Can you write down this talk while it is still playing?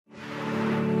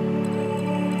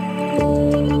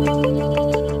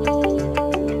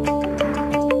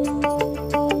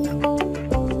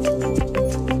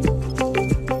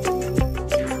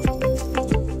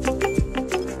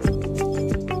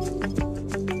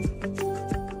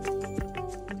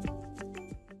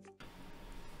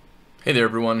Hey there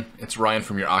everyone, it's Ryan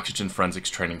from your Oxygen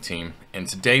Forensics training team, and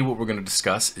today what we're going to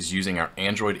discuss is using our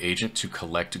Android agent to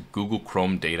collect Google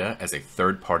Chrome data as a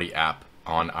third-party app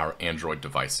on our Android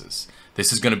devices.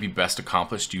 This is going to be best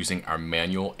accomplished using our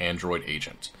manual Android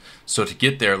agent. So to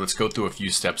get there, let's go through a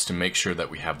few steps to make sure that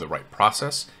we have the right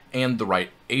process and the right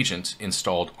agent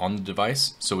installed on the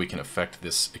device so we can effect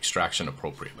this extraction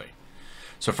appropriately.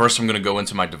 So first I'm going to go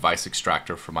into my device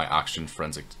extractor for my Oxygen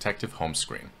Forensic Detective home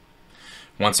screen.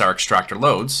 Once our extractor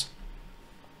loads,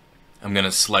 I'm going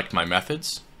to select my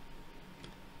methods,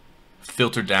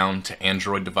 filter down to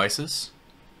Android devices.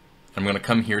 I'm going to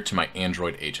come here to my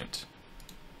Android agent.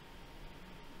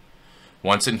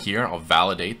 Once in here, I'll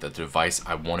validate that the device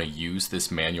I want to use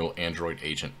this manual Android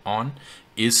agent on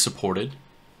is supported.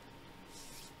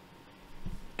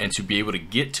 And to be able to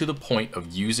get to the point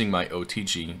of using my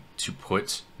OTG to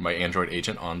put my Android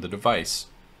agent on the device,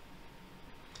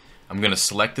 I'm going to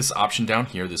select this option down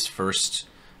here, this first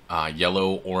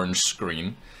yellow-orange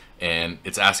screen, and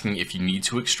it's asking if you need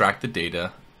to extract the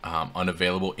data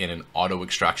unavailable in an auto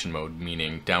extraction mode,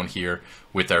 meaning down here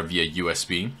with our via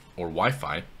USB or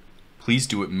Wi-Fi, please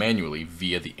do it manually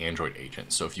via the Android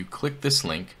agent. So if you click this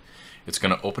link, it's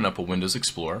going to open up a Windows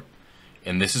Explorer,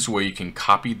 and this is where you can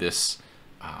copy this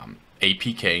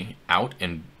APK out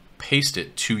and paste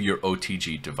it to your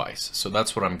OTG device. So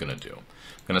that's what I'm going to do.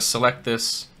 I'm going to select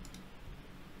this,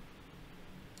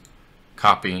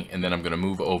 copy, and then I'm going to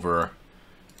move over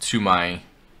to my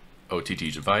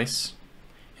OTG device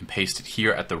and paste it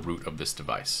here at the root of this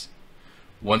device.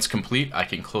 Once complete, I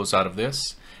can close out of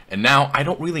this, and now I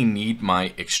don't really need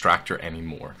my extractor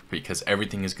anymore because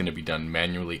everything is going to be done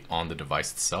manually on the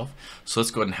device itself. So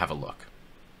let's go ahead and have a look.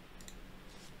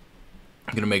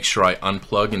 I'm going to make sure I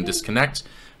unplug and disconnect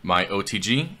my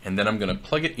OTG, and then I'm going to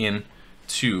plug it in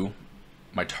to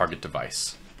my target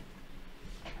device.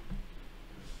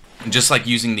 And just like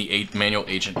using the manual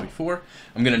agent before,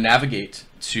 I'm going to navigate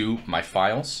to my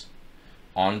files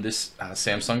on this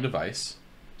Samsung device.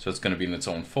 So it's going to be in its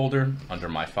own folder under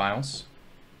my files.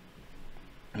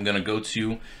 I'm going to go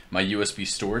to my USB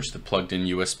storage, the plugged in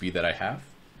USB that I have,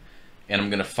 and I'm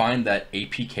going to find that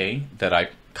APK that I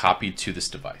copied to this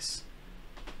device.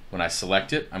 When I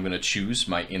select it, I'm going to choose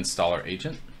my installer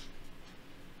agent,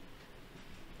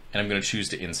 and I'm going to choose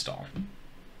to install.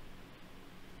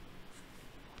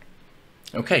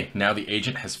 Okay, now the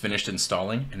agent has finished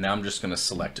installing, and now I'm just going to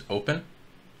select open.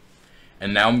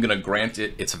 And now I'm going to grant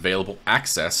it its available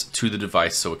access to the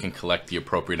device so it can collect the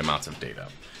appropriate amounts of data.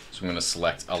 So I'm going to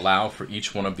select allow for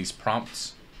each one of these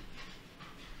prompts.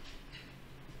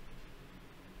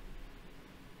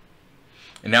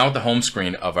 And now at the home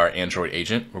screen of our Android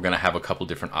agent, we're going to have a couple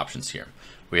different options here.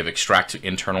 We have extract to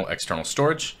internal, external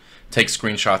storage, take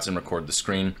screenshots and record the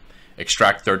screen,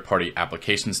 extract third-party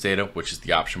applications data, which is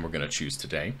the option we're going to choose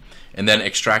today, and then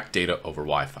extract data over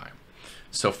Wi-Fi.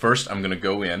 So first I'm going to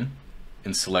go in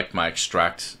and select my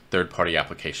extract third-party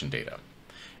application data.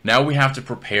 Now we have to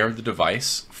prepare the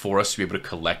device for us to be able to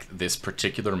collect this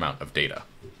particular amount of data.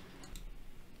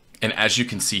 And as you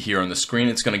can see here on the screen,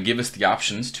 it's going to give us the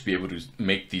options to be able to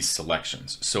make these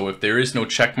selections. So if there is no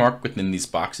check mark within these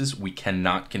boxes, we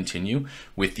cannot continue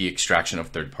with the extraction of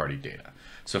third-party data.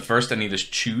 So first I need to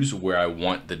choose where I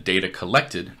want the data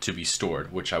collected to be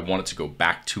stored, which I want it to go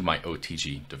back to my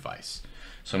OTG device.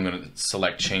 So I'm going to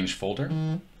select change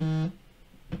folder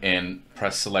and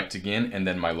press select again, and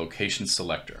then my location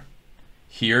selector.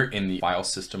 Here in the file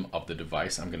system of the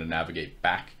device, I'm going to navigate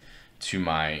back to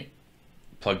my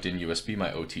plugged in USB,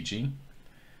 my OTG,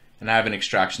 and I have an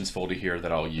extractions folder here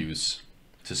that I'll use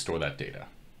to store that data.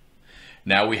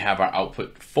 Now we have our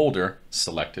output folder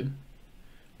selected.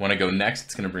 When I go next,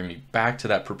 it's going to bring me back to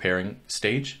that preparing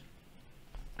stage,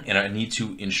 and I need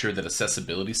to ensure that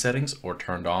accessibility settings are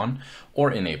turned on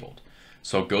or enabled.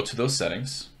 So I'll go to those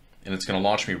settings, and it's going to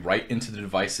launch me right into the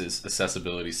device's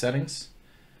accessibility settings.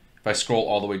 If I scroll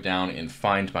all the way down and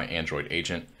find my Android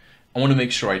agent, I want to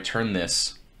make sure I turn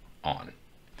this on.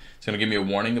 It's going to give me a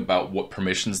warning about what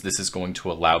permissions this is going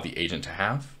to allow the agent to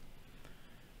have.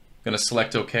 I'm going to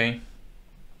select OK,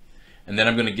 and then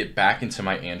I'm going to get back into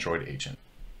my Android agent.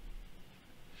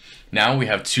 Now we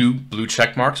have two blue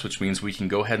check marks, which means we can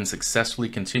go ahead and successfully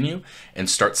continue and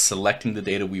start selecting the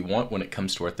data we want when it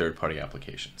comes to our third-party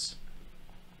applications.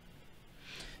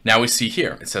 Now we see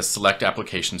here, it says select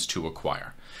applications to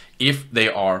acquire. If they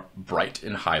are bright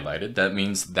and highlighted, that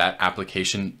means that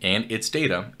application and its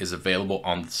data is available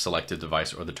on the selected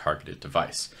device or the targeted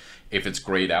device. If it's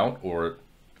grayed out or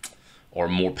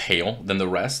more pale than the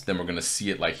rest, then we're going to see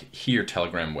it like here,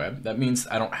 Telegram Web. That means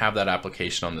I don't have that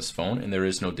application on this phone and there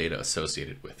is no data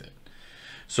associated with it.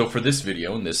 So for this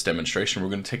video, in this demonstration, we're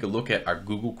going to take a look at our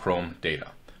Google Chrome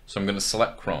data. So I'm going to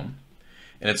select Chrome,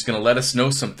 and it's going to let us know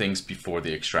some things before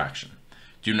the extraction.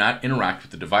 Do not interact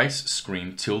with the device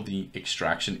screen till the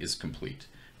extraction is complete.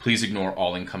 Please ignore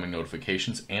all incoming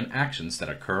notifications and actions that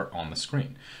occur on the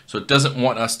screen. So it doesn't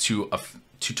want us to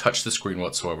touch the screen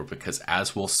whatsoever, because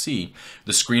as we'll see,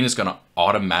 the screen is going to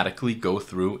automatically go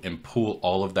through and pull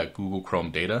all of that Google Chrome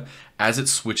data as it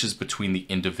switches between the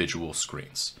individual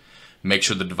screens. Make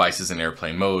sure the device is in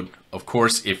airplane mode. Of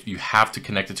course, if you have to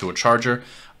connect it to a charger,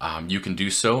 you can do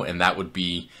so, and that would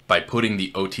be by putting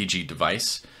the OTG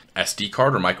device SD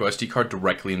card or micro SD card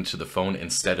directly into the phone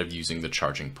instead of using the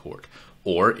charging port.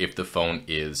 Or if the phone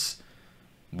is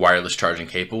wireless charging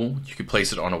capable, you could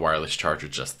place it on a wireless charger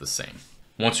just the same.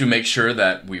 Once we make sure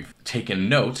that we've taken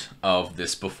note of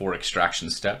this before extraction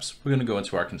steps, we're going to go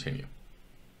into our continue.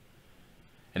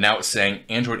 And now it's saying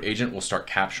Android Agent will start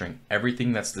capturing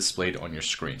everything that's displayed on your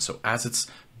screen. So as it's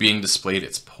being displayed,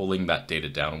 it's pulling that data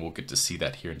down, and we'll get to see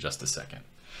that here in just a second.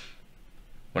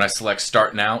 When I select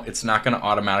Start Now, it's not going to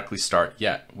automatically start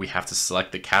yet. We have to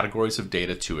select the categories of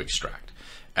data to extract.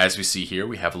 As we see here,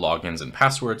 we have logins and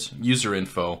passwords, user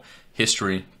info,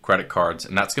 history, credit cards,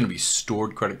 and that's going to be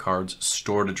stored credit cards,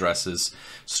 stored addresses,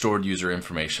 stored user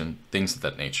information, things of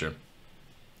that nature.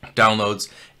 Downloads,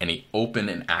 any open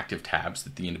and active tabs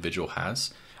that the individual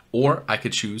has, or I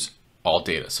could choose all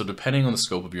data. So depending on the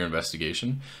scope of your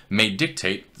investigation, may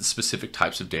dictate the specific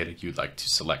types of data you'd like to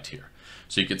select here.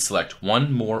 So you could select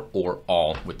one, more, or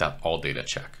all with that all data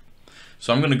check.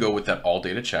 So I'm going to go with that all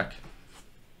data check.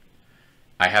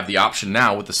 I have the option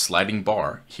now with the sliding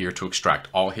bar here to extract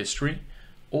all history,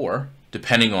 or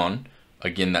depending on,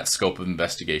 again, that scope of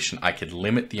investigation, I could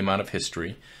limit the amount of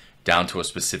history down to a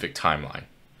specific timeline.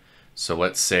 So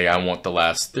let's say I want the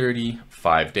last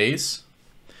 35 days.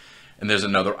 And there's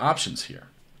another options here.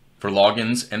 For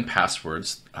logins and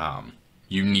passwords,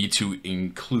 you need to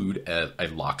include a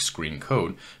lock screen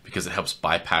code because it helps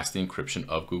bypass the encryption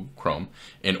of Google Chrome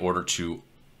in order to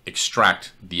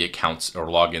extract the accounts or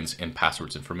logins and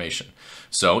passwords information.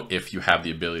 So if you have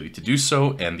the ability to do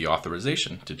so and the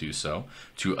authorization to do so,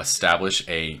 to establish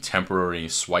a temporary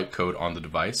swipe code on the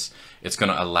device, it's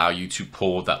going to allow you to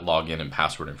pull that login and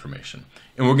password information.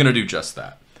 And we're going to do just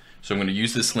that. So I'm going to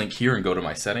use this link here and go to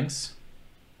my settings.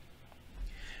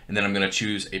 And then I'm going to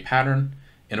choose a pattern.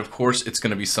 And of course, it's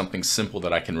going to be something simple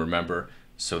that I can remember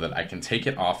so that I can take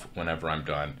it off whenever I'm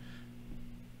done,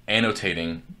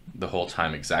 annotating the whole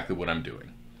time exactly what I'm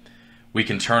doing. We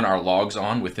can turn our logs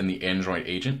on within the Android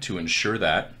Agent to ensure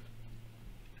that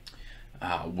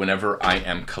whenever I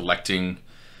am collecting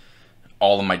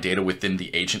all of my data within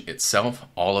the agent itself,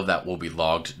 all of that will be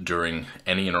logged during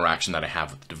any interaction that I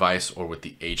have with the device or with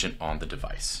the agent on the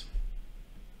device.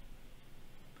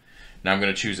 Now I'm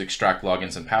going to choose Extract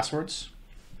Logins and Passwords.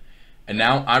 And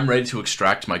now I'm ready to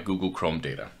extract my Google Chrome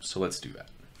data. So let's do that.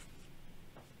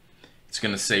 It's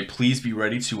going to say, please be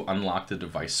ready to unlock the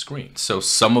device screen. So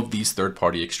some of these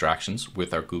third-party extractions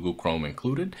with our Google Chrome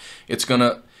included, it's going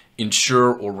to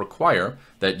ensure or require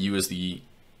that you as the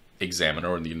examiner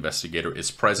or the investigator is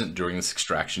present during this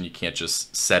extraction. You can't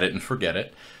just set it and forget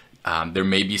it. There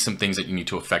may be some things that you need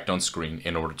to affect on screen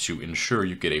in order to ensure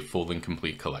you get a full and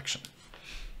complete collection.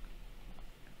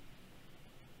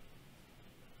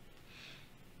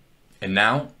 And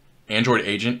now Android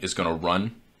Agent is going to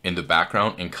run in the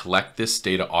background and collect this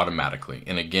data automatically.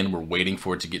 And again, we're waiting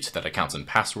for it to get to that accounts and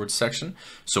passwords section.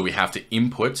 So we have to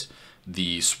input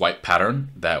the swipe pattern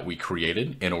that we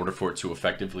created in order for it to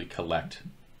effectively collect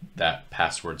that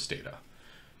passwords data.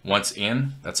 Once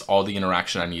in, that's all the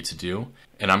interaction I need to do.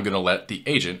 And I'm going to let the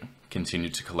agent continue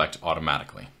to collect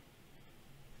automatically.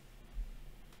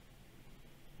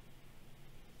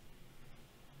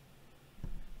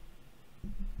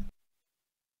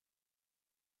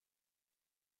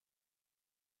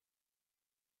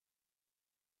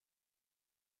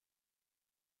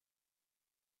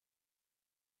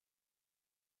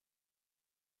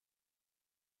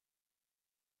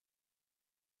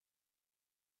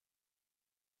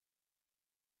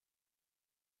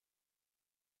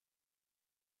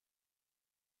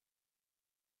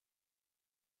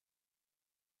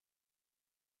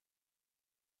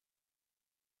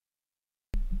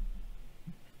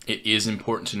 It is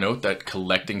important to note that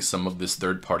collecting some of this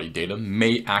third-party data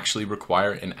may actually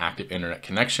require an active internet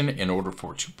connection in order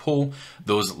for it to pull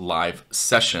those live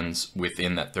sessions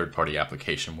within that third-party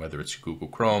application, whether it's Google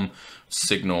Chrome,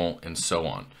 Signal, and so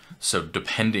on. So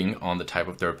depending on the type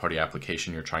of third-party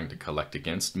application you're trying to collect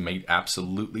against may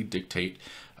absolutely dictate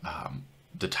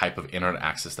the type of internet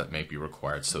access that may be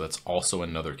required. So that's also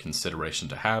another consideration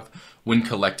to have when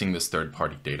collecting this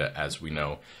third-party data. As we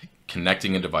know,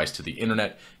 connecting a device to the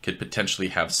internet could potentially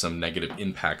have some negative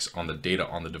impacts on the data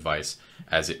on the device,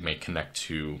 as it may connect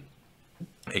to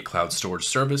a cloud storage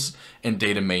service, and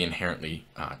data may inherently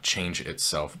change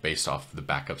itself based off the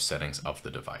backup settings of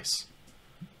the device.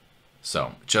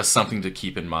 So just something to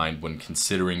keep in mind when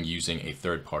considering using a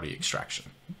third-party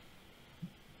extraction.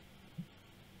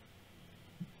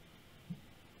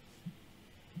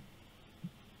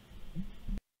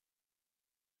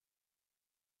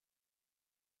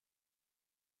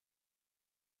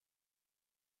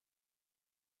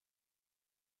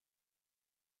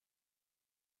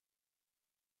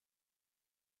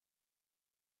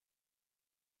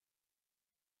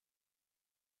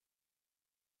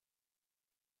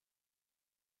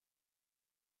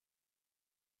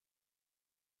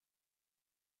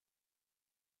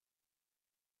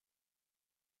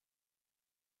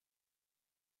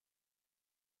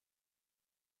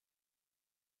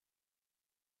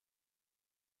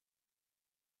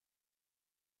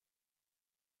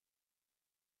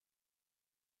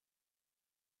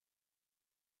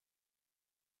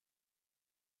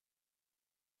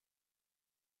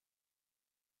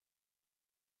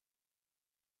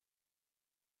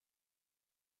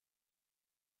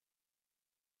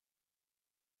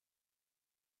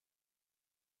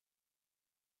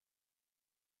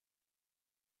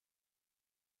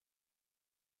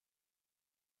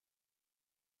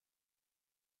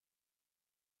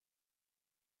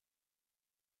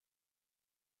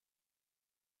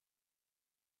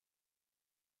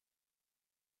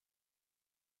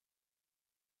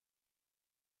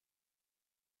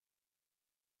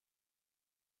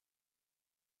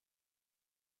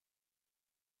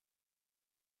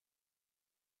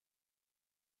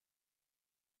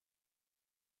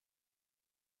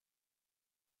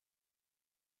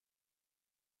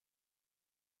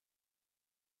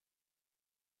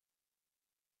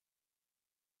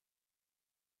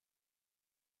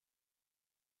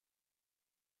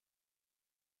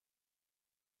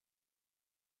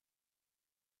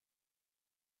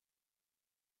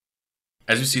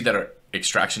 As you see that our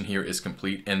extraction here is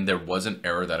complete, and there was an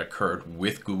error that occurred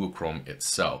with Google Chrome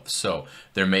itself. So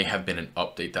there may have been an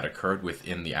update that occurred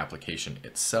within the application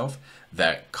itself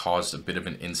that caused a bit of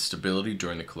an instability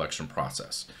during the collection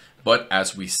process. But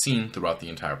as we've seen throughout the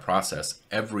entire process,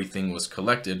 everything was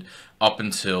collected up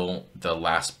until the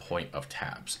last point of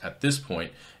tabs. At this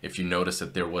point, if you notice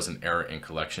that there was an error in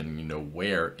collection and you know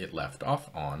where it left off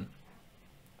on,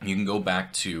 you can go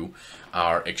back to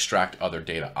our extract other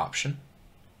data option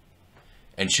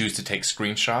and choose to take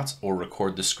screenshots or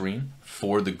record the screen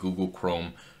for the Google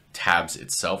Chrome tabs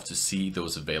itself to see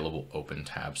those available open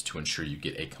tabs to ensure you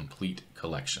get a complete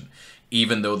collection.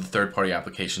 Even though the third-party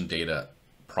application data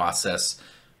process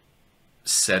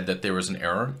said that there was an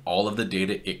error, all of the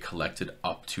data it collected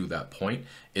up to that point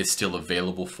is still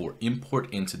available for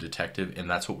import into Detective, and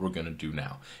that's what we're going to do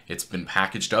now. It's been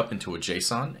packaged up into a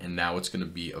JSON, and now it's going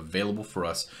to be available for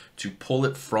us to pull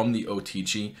it from the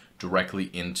OTG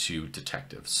directly into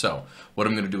Detective. So what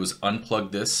I'm going to do is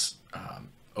unplug this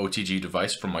OTG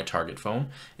device from my target phone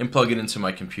and plug it into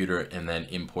my computer, and then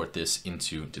import this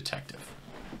into Detective.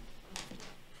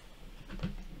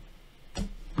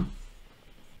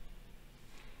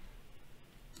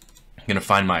 I'm going to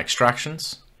find my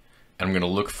extractions, and I'm going to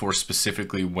look for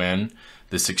specifically when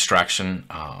this extraction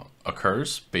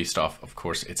occurs based off, of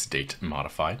course, its date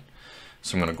modified.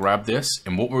 So I'm going to grab this,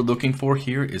 and what we're looking for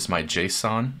here is my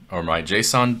JSON, or my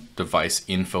JSON device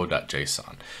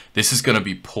info.json. This is going to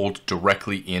be pulled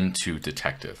directly into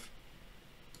Detective.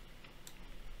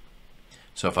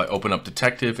 So if I open up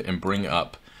Detective and bring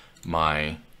up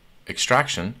my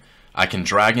extraction, I can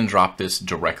drag and drop this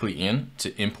directly in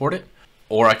to import it,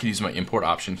 or I could use my import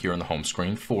option here on the home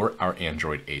screen for our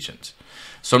Android agent.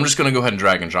 So I'm just going to go ahead and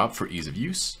drag and drop for ease of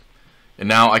use. And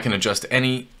now I can adjust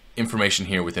any information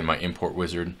here within my import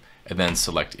wizard and then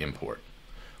select import.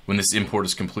 When this import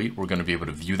is complete, we're going to be able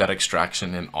to view that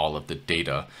extraction and all of the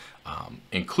data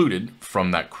included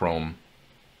from that Chrome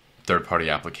third-party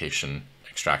application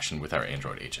extraction with our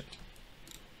Android agent.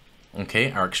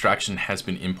 Okay, our extraction has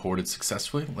been imported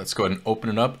successfully. Let's go ahead and open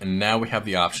it up, and now we have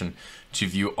the option to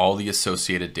view all the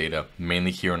associated data,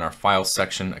 mainly here in our files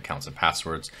section, accounts and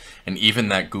passwords, and even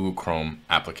that Google Chrome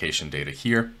application data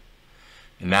here.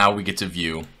 And now we get to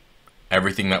view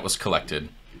everything that was collected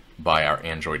by our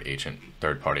Android agent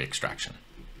third-party extraction.